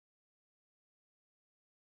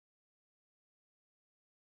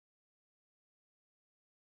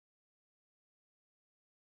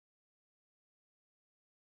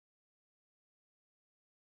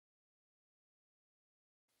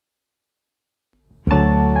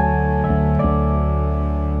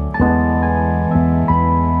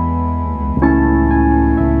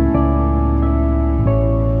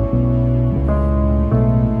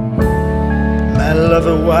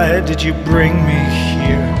did you bring me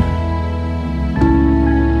here?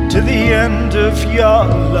 To the end of your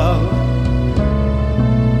love.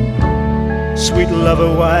 Sweet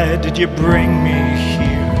lover, why did you bring me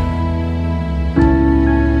here?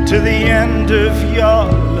 To the end of your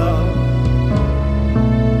love.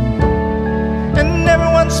 And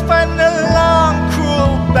everyone's fighting a long,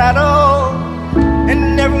 cruel battle,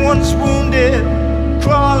 and everyone's wounded,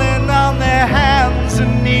 crawling on their hands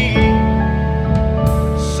and knees.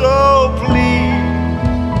 So please,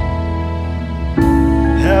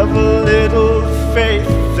 have a little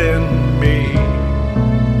faith in me.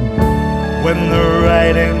 When the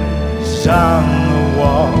writing's on the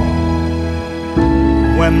wall,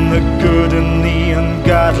 when the good and the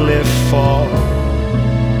ungodly fall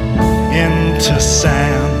into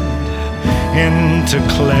sand, into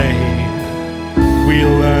clay, we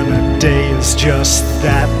learn a day is just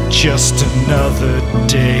that, just another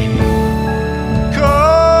day.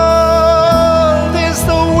 Cold is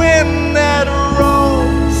the wind that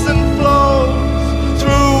rolls and flows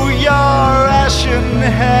through your ashen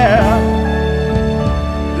hair.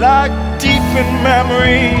 Like deep in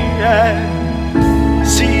memory, I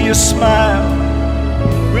see you smile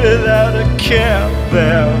without a care.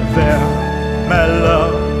 There, there, my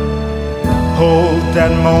love, hold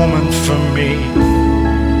that moment for me.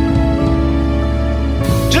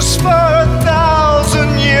 Just for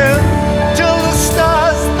 1,000 years, till the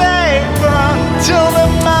stars they burn, till the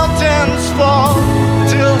mountains fall,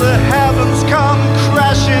 till the heavens come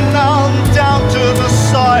crashing on down to the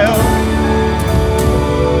soil,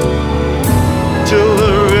 till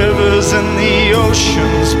the rivers and the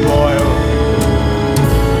oceans boil.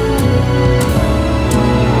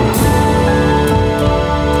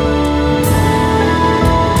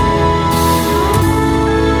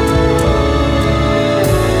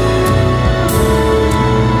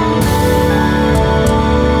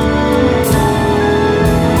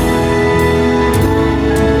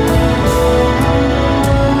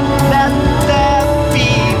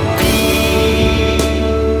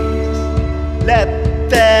 Let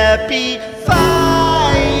there be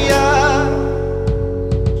fire,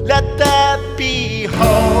 let there be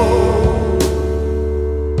hope,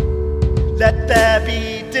 let there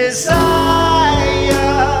be desire,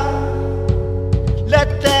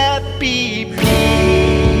 let there be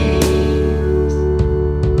peace,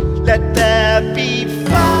 let there be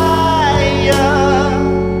fire,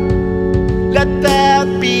 let there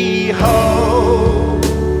be hope,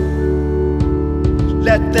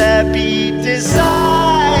 let there be desire,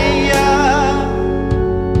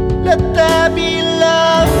 let there be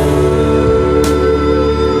love.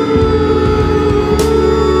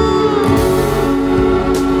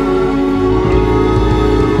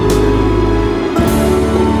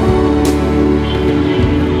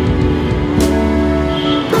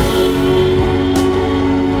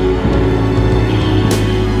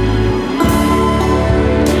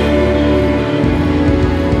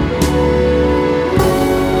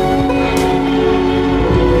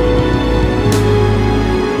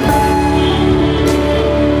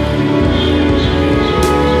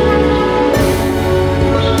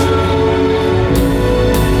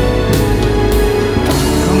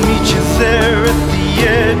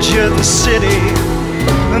 Of the city,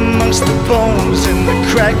 amongst the bones in the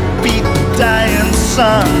crack beat dying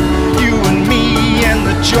sun, you and me in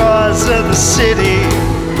the jaws of the city,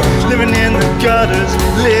 living in the gutters,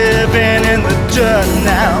 living in the dirt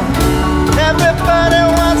now. Everybody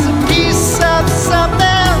wants a piece of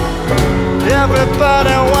something,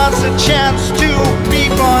 everybody wants a chance to be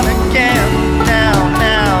born again.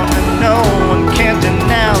 Now, and no one can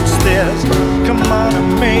denounce this. Come on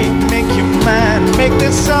and make your mind, make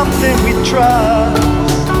this something we trust.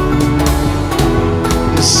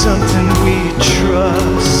 It's something we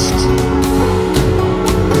trust.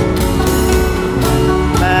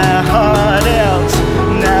 My heart is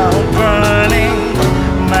now burning,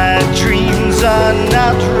 my dreams are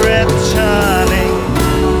not returning.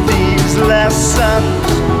 These lessons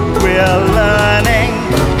we're learning.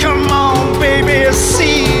 Come on, baby,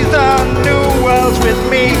 see the new world with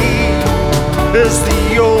me, as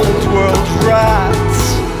the old world rots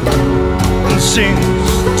and sinks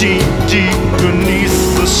deep, deep beneath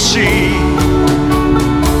the sea.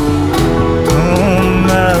 Oh,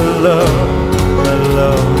 my love, my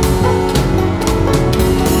love.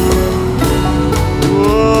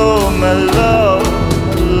 Oh, my love,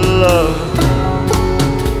 my love.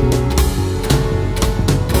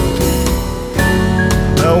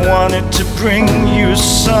 I wanted to bring you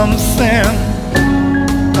something,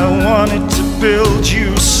 I wanted to build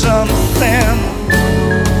you something,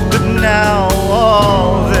 but now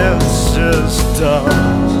all this is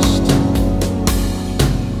dust.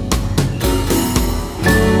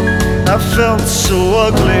 I felt so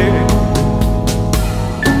ugly.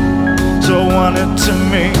 So I wanted to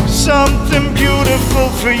make something beautiful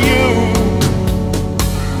for you.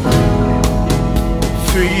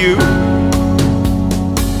 For you.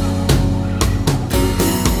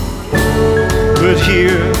 But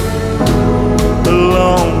here,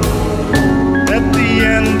 alone, at the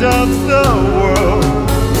end of the world,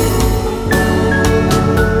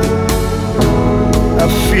 I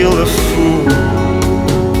feel a fool.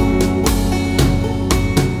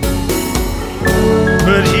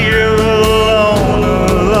 But here, alone,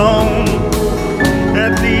 alone,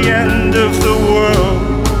 at the end of the world,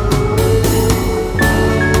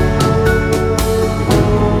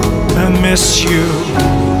 I miss you.